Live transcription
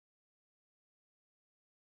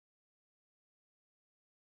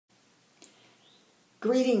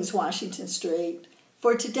Greetings, Washington Street.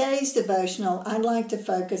 For today's devotional, I'd like to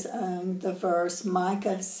focus on the verse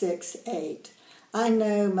Micah 6:8. I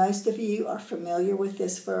know most of you are familiar with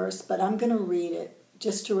this verse, but I'm going to read it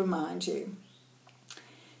just to remind you.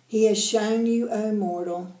 He has shown you, O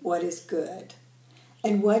mortal, what is good.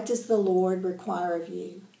 And what does the Lord require of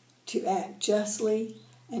you? To act justly,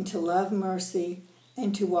 and to love mercy,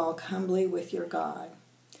 and to walk humbly with your God.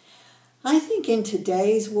 I think in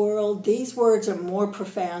today's world, these words are more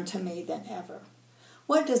profound to me than ever.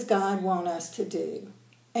 What does God want us to do?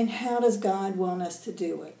 And how does God want us to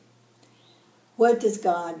do it? What does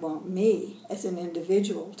God want me as an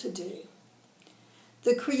individual to do?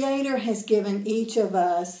 The Creator has given each of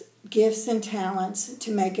us gifts and talents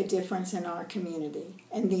to make a difference in our community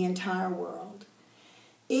and the entire world.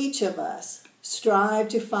 Each of us strive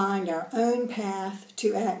to find our own path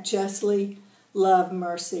to act justly, love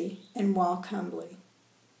mercy, and walk humbly.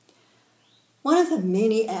 One of the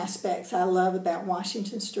many aspects I love about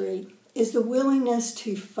Washington Street is the willingness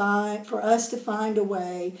for us to find a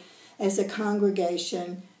way as a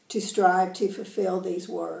congregation to strive to fulfill these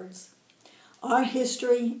words. Our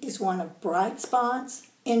history is one of bright spots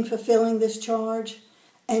in fulfilling this charge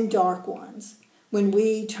and dark ones when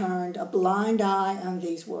we turned a blind eye on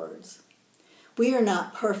these words. We are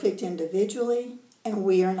not perfect individually, and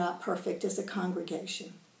we are not perfect as a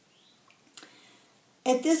congregation.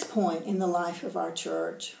 At this point in the life of our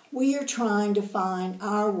church, we are trying to find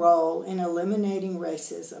our role in eliminating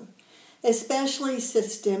racism, especially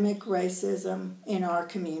systemic racism in our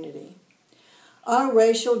community. Our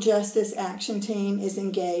racial justice action team is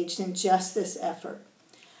engaged in just this effort.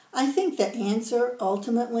 I think the answer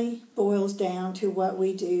ultimately boils down to what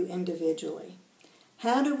we do individually.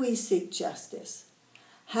 How do we seek justice?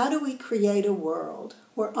 How do we create a world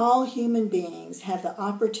where all human beings have the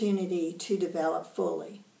opportunity to develop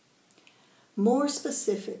fully? More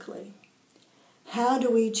specifically, how do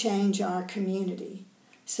we change our community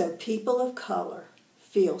so people of color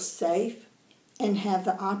feel safe and have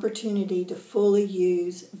the opportunity to fully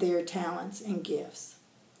use their talents and gifts?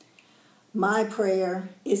 My prayer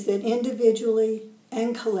is that individually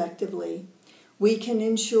and collectively, we can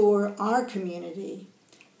ensure our community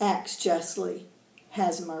acts justly,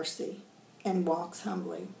 has mercy, and walks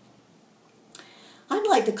humbly. I'd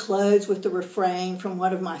like to close with the refrain from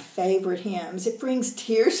one of my favorite hymns. It brings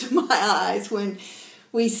tears to my eyes when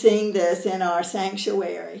we sing this in our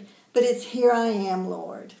sanctuary. But it's Here I Am,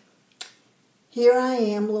 Lord. Here I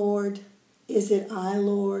am, Lord. Is it I,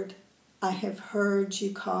 Lord? I have heard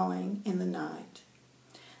you calling in the night.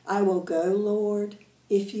 I will go, Lord,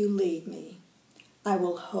 if you lead me. I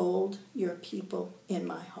will hold your people in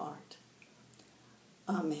my heart.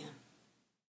 Amen.